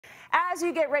As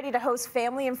you get ready to host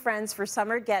family and friends for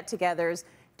summer get-togethers,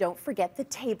 don't forget the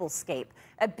tablescape.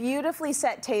 A beautifully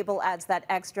set table adds that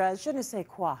extra je ne sais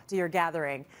quoi to your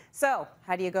gathering. So,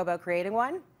 how do you go about creating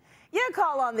one? You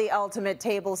call on the ultimate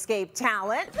tablescape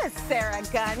talent, Miss Sarah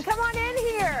Gunn. Come on in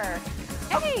here.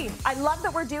 Hey, I love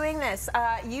that we're doing this.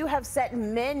 You have set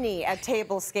many a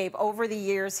tablescape over the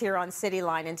years here on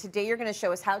Cityline, and today you're going to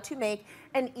show us how to make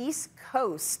an East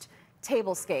Coast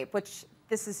tablescape, which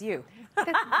this is you.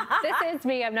 This is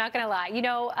me, I'm not gonna lie. You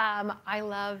know, I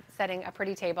love setting a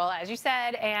pretty table, as you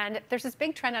said, and there's this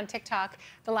big trend on TikTok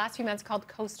the last few months called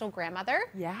Coastal Grandmother.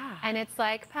 Yeah. And it's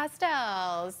like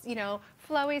pastels, you know,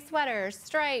 flowy sweaters,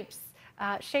 stripes,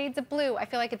 shades of blue. I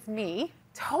feel like it's me.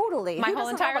 Totally. My whole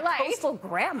entire life. Coastal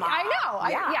grandma. I know.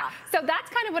 Yeah. So that's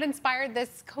kind of what inspired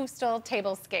this coastal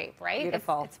tablescape, right?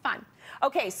 Beautiful. It's fun.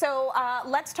 Okay, so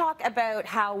let's talk about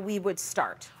how we would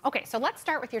start. Okay, so let's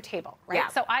start with your table, right? Yeah.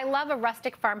 So I love a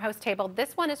rustic farmhouse table.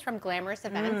 This one is from Glamorous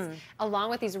Events, along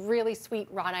with these really sweet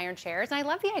wrought iron chairs. And I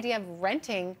love the idea of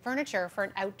renting furniture for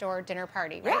an outdoor dinner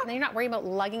party, right? Yeah. And then you're not worried about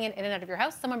lugging it in and out of your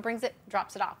house. Someone brings it,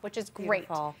 drops it off, which is great.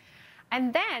 Beautiful.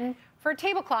 And then for a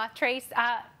tablecloth, Trace,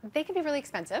 they can be really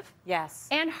expensive. Yes.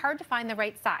 And hard to find the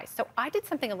right size. So I did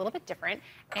something a little bit different,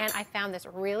 and I found this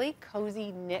really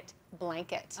cozy knit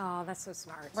blanket. Oh, that's so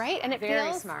smart. Right? And it Very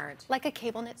feels smart. like a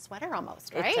cable knit sweater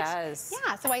almost, right? It does.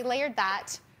 Yeah, so I layered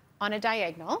that on a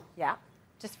diagonal. Yeah.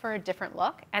 Just for a different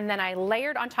look. And then I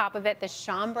layered on top of it the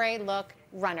chambray look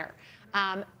runner.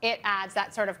 It adds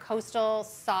that sort of coastal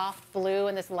soft blue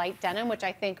and this light denim, which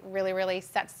I think really, really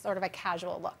sets sort of a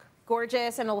casual look.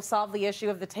 Gorgeous, and it'll solve the issue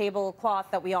of the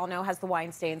tablecloth that we all know has the wine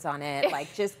stains on it.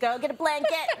 Like, just go get a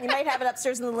blanket. You might have it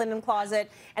upstairs in the linen closet,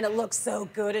 and it looks so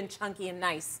good and chunky and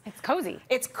nice. It's cozy.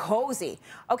 It's cozy.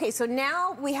 Okay, so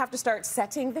now we have to start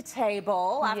setting the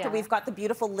table after we've got the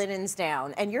beautiful linens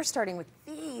down, and you're starting with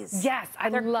these. Yes,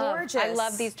 They're gorgeous. I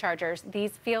love these chargers.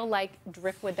 These feel like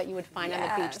driftwood that you would find on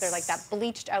the beach. They're like that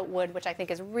bleached out wood, which I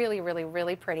think is really, really,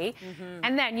 really pretty.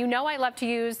 And then, you know, I love to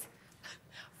use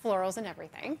florals and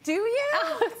everything. Do you?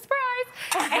 Surprise!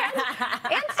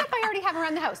 And stuff I already have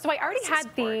around the house. So I already had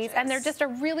these, and they're just a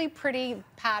really pretty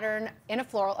pattern in a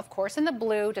floral, of course, in the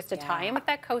blue, just to tie in with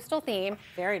that coastal theme.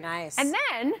 Very nice. And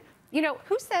then, you know,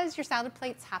 who says your salad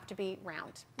plates have to be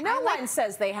round? No one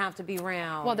says they have to be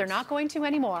round. Well, they're not going to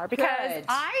anymore, because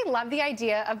I love the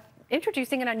idea of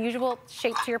introducing an unusual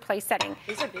shape to your place setting.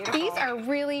 These are beautiful. These are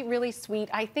really, really sweet.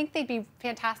 I think they'd be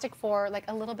fantastic for like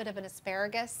a little bit of an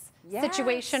asparagus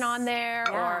situation on there,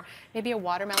 or maybe a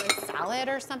watermelon salad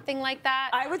or something like that.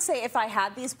 I would say if I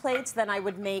had these plates, then I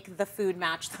would make the food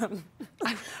match them.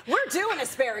 We're doing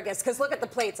asparagus, because look at the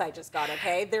plates I just got,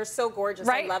 okay? They're so gorgeous.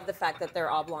 Right? I love the fact that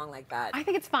they're oblong like that. I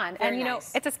think it's fun. And you know,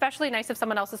 it's especially nice if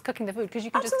someone else is cooking the food, because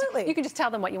you can just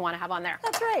tell them what you want to have on there.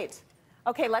 That's right.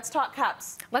 Okay, let's talk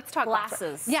cups. Let's talk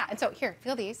glasses. Yeah, and so here,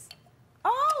 feel these.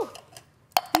 Oh,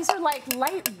 these are like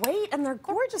lightweight, and they're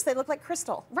gorgeous. They look like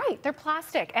crystal. Right, they're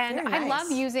plastic. And I love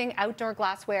using outdoor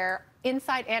glassware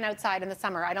inside and outside in the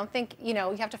summer. I don't think, you know,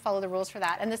 you have to follow the rules for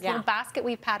that. And this little basket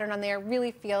weave pattern on there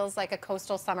really feels like a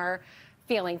coastal summer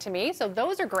feeling to me. So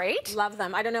those are great. Love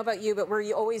them. I don't know about you, but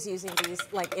we're always using these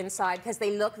like inside, because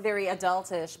they look very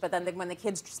adultish, but then when the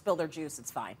kids spill their juice,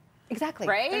 it's fine. Exactly.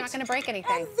 Right? They're not going to break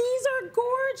anything. And these are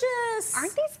gorgeous.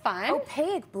 Aren't these fun?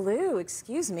 Opaque blue,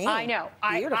 excuse me. I know.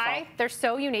 Beautiful. They're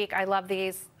so unique. I love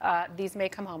these. These may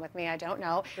come home with me. I don't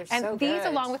know. They're and so these,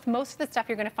 good. along with most of the stuff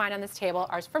you're going to find on this table,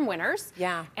 are from Winners.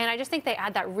 Yeah. And I just think they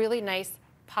add that really nice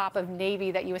pop of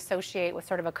navy that you associate with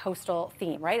sort of a coastal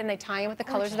theme, right? And they tie in with the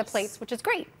colors of the plates, which is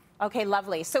great. Okay,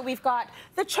 lovely. So we've got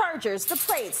the chargers, the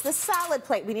plates, the salad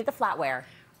plate. We need the flatware.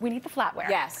 We need the flatware.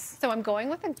 Yes. So I'm going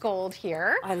with a gold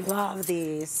here. I love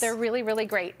these. They're really, really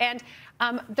great. And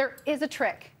there is a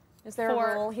trick. Is there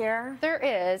a rule here? There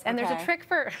is, and there's a trick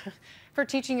for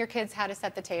teaching your kids how to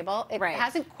set the table. It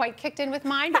hasn't quite kicked in with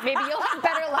mine, but maybe you'll have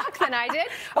better luck than I did.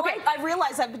 Okay, I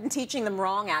realize I've been teaching them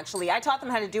wrong, actually. I taught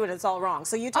them how to do it, it's all wrong.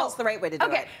 So you tell us the right way to do it.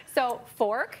 Okay, so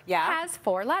fork has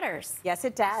 4 letters. Yes,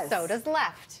 it does. So does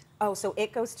left. Oh, so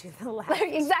it goes to the left.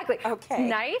 Exactly. Okay.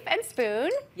 Knife and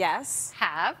spoon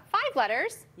have 5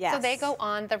 letters. Yes. So they go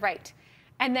on the right.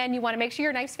 And then you want to make sure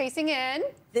your knife's facing in.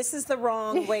 This is the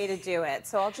wrong way to do it.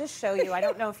 So I'll just show you. I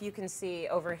don't know if you can see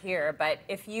over here, but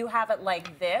if you have it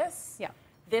like this,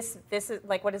 this is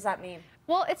like, what does that mean?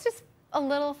 Well, it's just a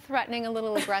little threatening, a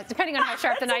little aggressive, depending on how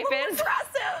sharp the knife is.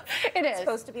 Aggressive. It is. It's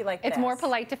supposed to be like this. It's more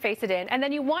polite to face it in. And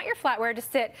then you want your flatware to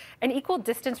sit an equal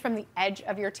distance from the edge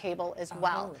of your table as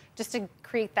well, just to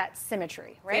create that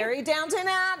symmetry, right? Very Downton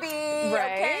Abbey.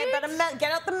 Right. Okay, better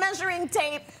get out the measuring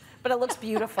tape. but it looks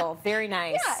beautiful. Very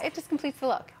nice. Yeah, it just completes the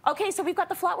look. Okay, so we've got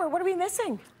the flatware. What are we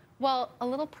missing? Well, a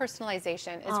little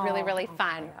personalization is really, really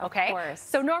fun, okay? Of course.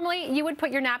 So normally you would put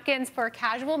your napkins for a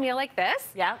casual meal like this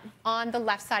on the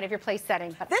left side of your place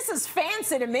setting. But this is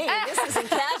fancy to me. This isn't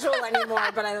casual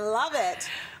anymore, but I love it.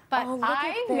 But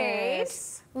I made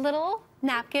little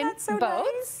napkin boats,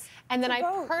 nice. And then I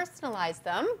personalized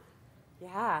them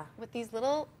with these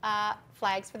little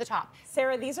flags for the top.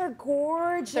 Sarah, these are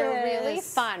gorgeous. They're really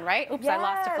fun, right? Oops, I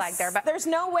lost a flag there. But there's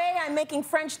no way I'm making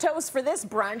French toast for this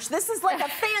brunch. This is like a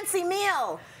fancy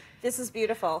meal. This is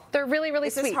beautiful. They're really,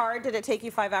 really sweet. This is hard. Did it take you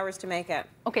 5 hours to make it?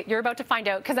 Okay, you're about to find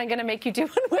out because I'm going to make you do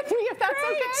one with me if that's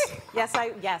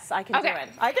okay. Yes, I can do it.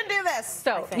 I can do this.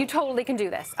 So you totally can do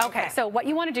this. Okay, so what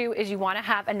you want to do is you want to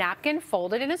have a napkin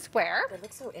folded in a square. It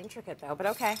looks so intricate though, but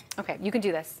okay. Okay, you can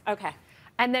do this. Okay.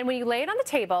 And then when you lay it on the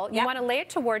table, you want to lay it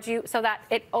towards you so that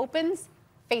it opens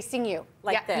facing you.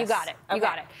 Like this. You got it. You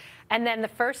got it. And then the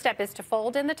first step is to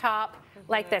fold in the top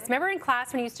like this. Remember in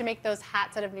class when you used to make those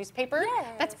hats out of newspaper? Yes.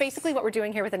 That's basically what we're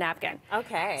doing here with a napkin.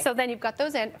 Okay. So then you've got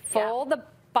those in. Fold the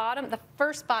bottom, the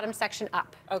first bottom section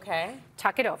up. Okay.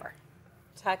 Tuck it over.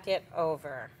 Tuck it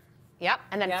over. Yep.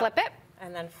 And then flip it.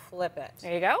 And then flip it.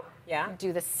 There you go. Yeah.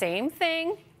 Do the same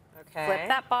thing. Okay. Flip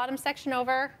that bottom section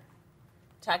over.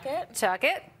 Tuck it. Tuck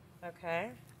it.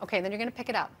 Okay. Okay, then you're going to pick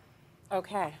it up.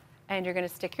 Okay. And you're going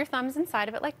to stick your thumbs inside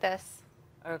of it like this.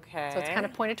 Okay. So it's kind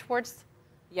of pointed towards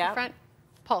the front.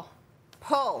 Pull.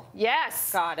 Pull.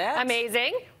 Yes. Got it.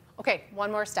 Amazing. Okay,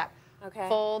 one more step. Okay.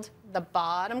 Fold the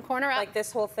bottom corner up. Like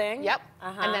this whole thing? Yep.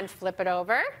 And then flip it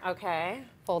over. Okay.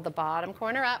 Fold the bottom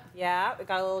corner up. Yeah, we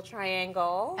got a little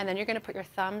triangle. And then you're going to put your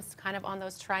thumbs kind of on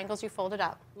those triangles you folded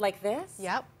up. Like this?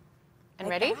 Yep. And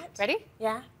like ready? That? Ready?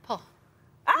 Yeah. Pull.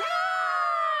 Ah!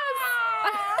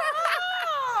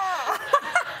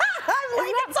 I'm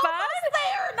like, it's almost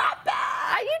there. Not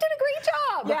bad. You did a great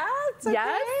job. Yeah, it's okay.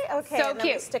 Yes. Okay, so and then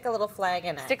cute. we stick a little flag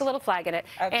in it. Stick a little flag in it.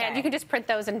 Okay. And you can just print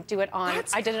those and do it on,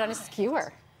 I did it on a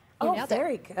skewer. Oh,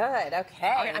 very good. Okay. Okay,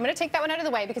 I'm going to take that one out of the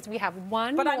way because we have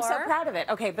one more. But I'm so proud of it.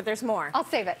 Okay, but there's more. I'll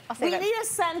save it. I'll save it. We need a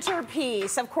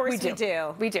centerpiece. Of course we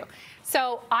do. We do.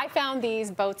 So I found these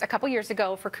boats a couple years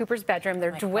ago for Cooper's bedroom. They're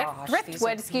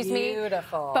driftwood,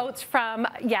 beautiful. Boats from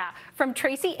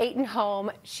Tracy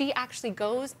Home. She actually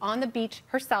goes on the beach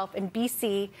herself in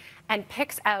BC and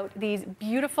picks out these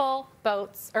beautiful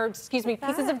boats, or excuse me,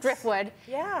 pieces of driftwood,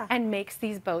 and makes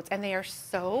these boats. And they are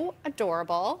so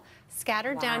adorable,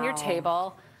 scattered down your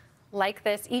table like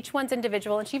this. Each one's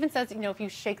individual, and she even says, you know, if you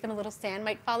shake them, a little sand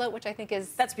might fall out, which I think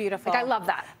is... That's beautiful. Like, I love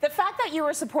that. The fact that you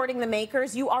are supporting the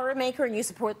makers, you are a maker and you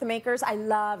support the makers, I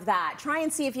love that. Try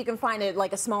and see if you can find it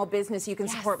like a small business you can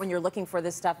support when you're looking for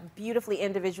this stuff, beautifully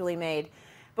individually made.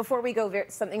 Before we go,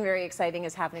 something very exciting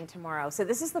is happening tomorrow. So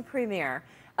this is the premiere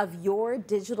of your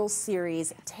digital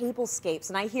series, Tablescapes.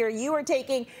 And I hear you are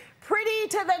taking pretty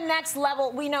to the next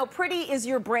level. We know pretty is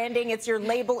your branding, it's your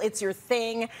label, it's your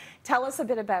thing. Tell us a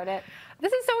bit about it.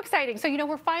 This is so exciting. So, you know,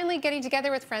 we're finally getting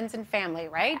together with friends and family,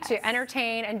 right? To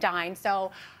entertain and dine.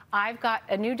 So I've got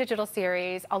a new digital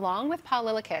series along with Paul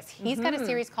Lilikis. He's got a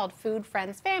series called Food,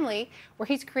 Friends, Family, where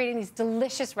he's creating these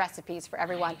delicious recipes for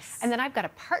everyone. And then I've got a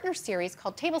partner series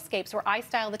called Tablescapes, where I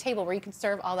style the table, where you can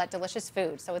serve all that delicious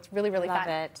food. So it's really, really fun. Love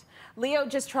it. Leo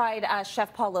just tried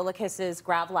Chef Paul Lilikis's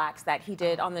gravlax that he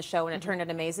did on the show, and it turned out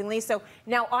amazingly. So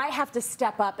now I have to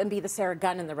step up and be the Sarah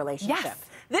Gunn in the relationship. Yes.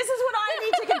 This is what I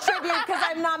need to contribute because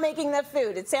I'm not making the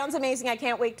food. It sounds amazing. I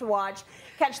can't wait to watch.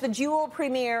 Catch the jewel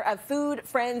premiere of Food,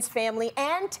 Friends, Family,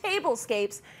 and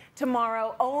Tablescapes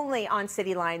tomorrow only on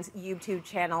Cityline's YouTube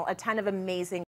channel. A ton of amazing